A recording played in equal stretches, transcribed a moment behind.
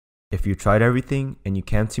If you tried everything and you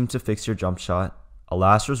can't seem to fix your jump shot, a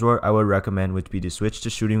last resort I would recommend would be to switch to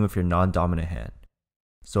shooting with your non-dominant hand.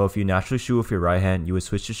 So if you naturally shoot with your right hand, you would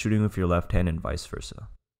switch to shooting with your left hand and vice versa.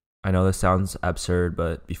 I know this sounds absurd,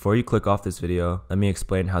 but before you click off this video, let me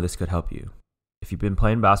explain how this could help you. If you've been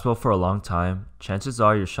playing basketball for a long time, chances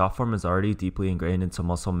are your shot form is already deeply ingrained into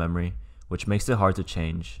muscle memory, which makes it hard to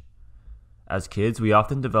change. As kids, we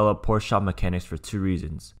often develop poor shot mechanics for two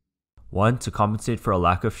reasons. One, to compensate for a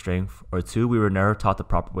lack of strength, or two, we were never taught the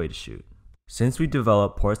proper way to shoot. Since we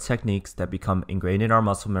develop poor techniques that become ingrained in our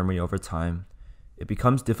muscle memory over time, it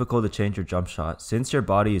becomes difficult to change your jump shot since your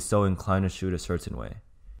body is so inclined to shoot a certain way.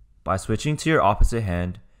 By switching to your opposite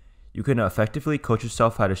hand, you can effectively coach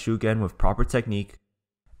yourself how to shoot again with proper technique,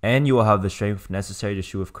 and you will have the strength necessary to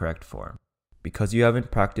shoot with correct form. Because you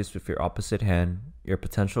haven't practiced with your opposite hand, your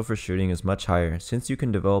potential for shooting is much higher since you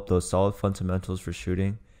can develop those solid fundamentals for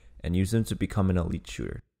shooting and use them to become an elite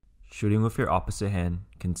shooter. Shooting with your opposite hand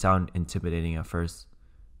can sound intimidating at first,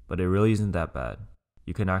 but it really isn't that bad.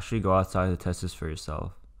 You can actually go outside to test this for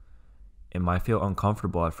yourself. It might feel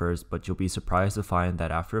uncomfortable at first, but you'll be surprised to find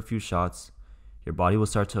that after a few shots, your body will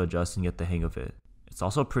start to adjust and get the hang of it. It's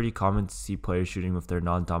also pretty common to see players shooting with their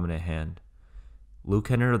non-dominant hand. Luke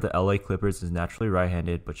Kennard of the LA Clippers is naturally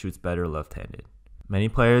right-handed but shoots better left-handed. Many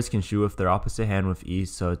players can shoot with their opposite hand with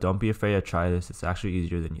ease, so don't be afraid to try this. It's actually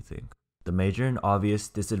easier than you think. The major and obvious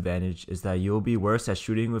disadvantage is that you will be worse at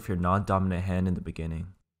shooting with your non-dominant hand in the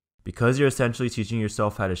beginning. Because you're essentially teaching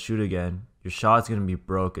yourself how to shoot again, your shot is going to be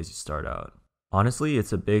broke as you start out. Honestly,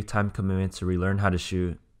 it's a big time commitment to relearn how to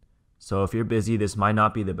shoot, so if you're busy, this might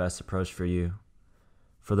not be the best approach for you.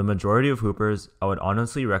 For the majority of hoopers, I would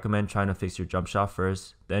honestly recommend trying to fix your jump shot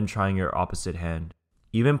first, then trying your opposite hand.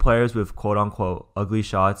 Even players with quote-unquote ugly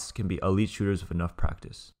shots can be elite shooters with enough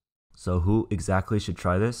practice. So who exactly should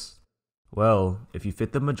try this? Well, if you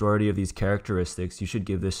fit the majority of these characteristics, you should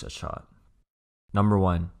give this a shot. Number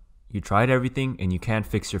 1. You tried everything and you can't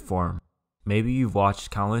fix your form. Maybe you've watched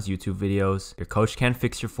countless YouTube videos, your coach can't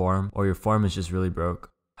fix your form, or your form is just really broke.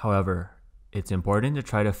 However, it's important to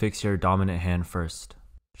try to fix your dominant hand first.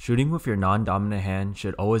 Shooting with your non-dominant hand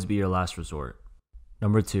should always be your last resort.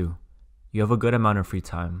 Number 2. You have a good amount of free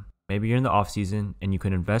time. Maybe you're in the off season and you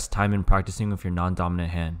can invest time in practicing with your non-dominant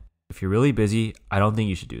hand. If you're really busy, I don't think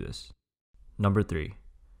you should do this. Number 3.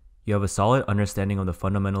 You have a solid understanding of the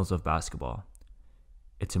fundamentals of basketball.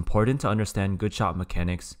 It's important to understand good shot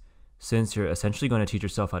mechanics since you're essentially going to teach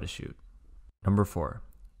yourself how to shoot. Number 4.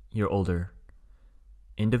 You're older.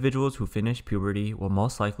 Individuals who finish puberty will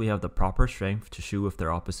most likely have the proper strength to shoot with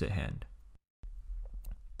their opposite hand.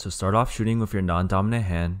 To start off shooting with your non-dominant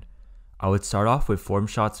hand, I would start off with form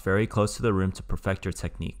shots very close to the rim to perfect your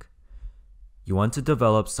technique. You want to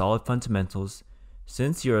develop solid fundamentals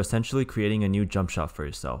since you're essentially creating a new jump shot for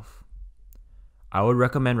yourself. I would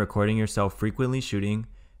recommend recording yourself frequently shooting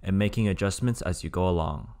and making adjustments as you go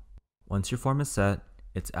along. Once your form is set,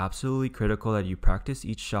 it's absolutely critical that you practice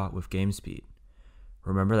each shot with game speed.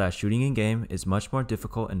 Remember that shooting in game is much more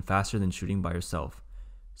difficult and faster than shooting by yourself,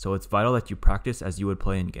 so it's vital that you practice as you would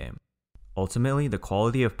play in game. Ultimately, the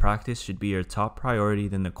quality of practice should be your top priority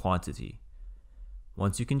than the quantity.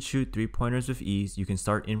 Once you can shoot three-pointers with ease, you can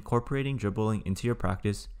start incorporating dribbling into your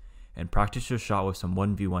practice and practice your shot with some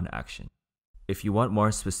 1v1 action. If you want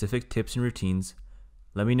more specific tips and routines,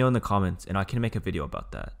 let me know in the comments and I can make a video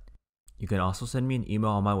about that. You can also send me an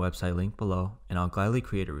email on my website linked below and I'll gladly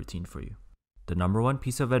create a routine for you. The number one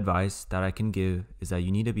piece of advice that I can give is that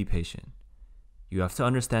you need to be patient. You have to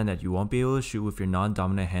understand that you won't be able to shoot with your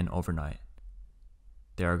non-dominant hand overnight.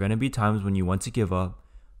 There are going to be times when you want to give up,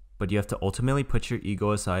 but you have to ultimately put your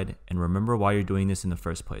ego aside and remember why you're doing this in the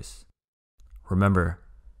first place. Remember,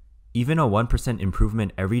 even a 1%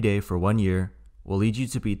 improvement every day for 1 year will lead you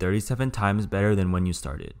to be 37 times better than when you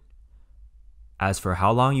started. As for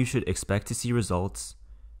how long you should expect to see results,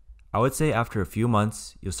 I would say after a few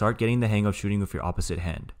months, you'll start getting the hang of shooting with your opposite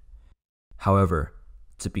hand. However,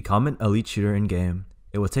 to become an elite shooter in game,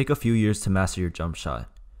 it will take a few years to master your jump shot.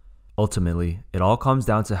 Ultimately, it all comes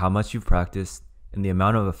down to how much you've practiced and the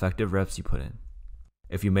amount of effective reps you put in.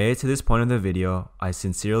 If you made it to this point of the video, I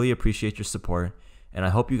sincerely appreciate your support and I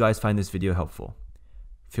hope you guys find this video helpful.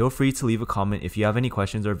 Feel free to leave a comment if you have any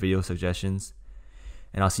questions or video suggestions,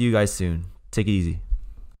 and I'll see you guys soon. Take it easy.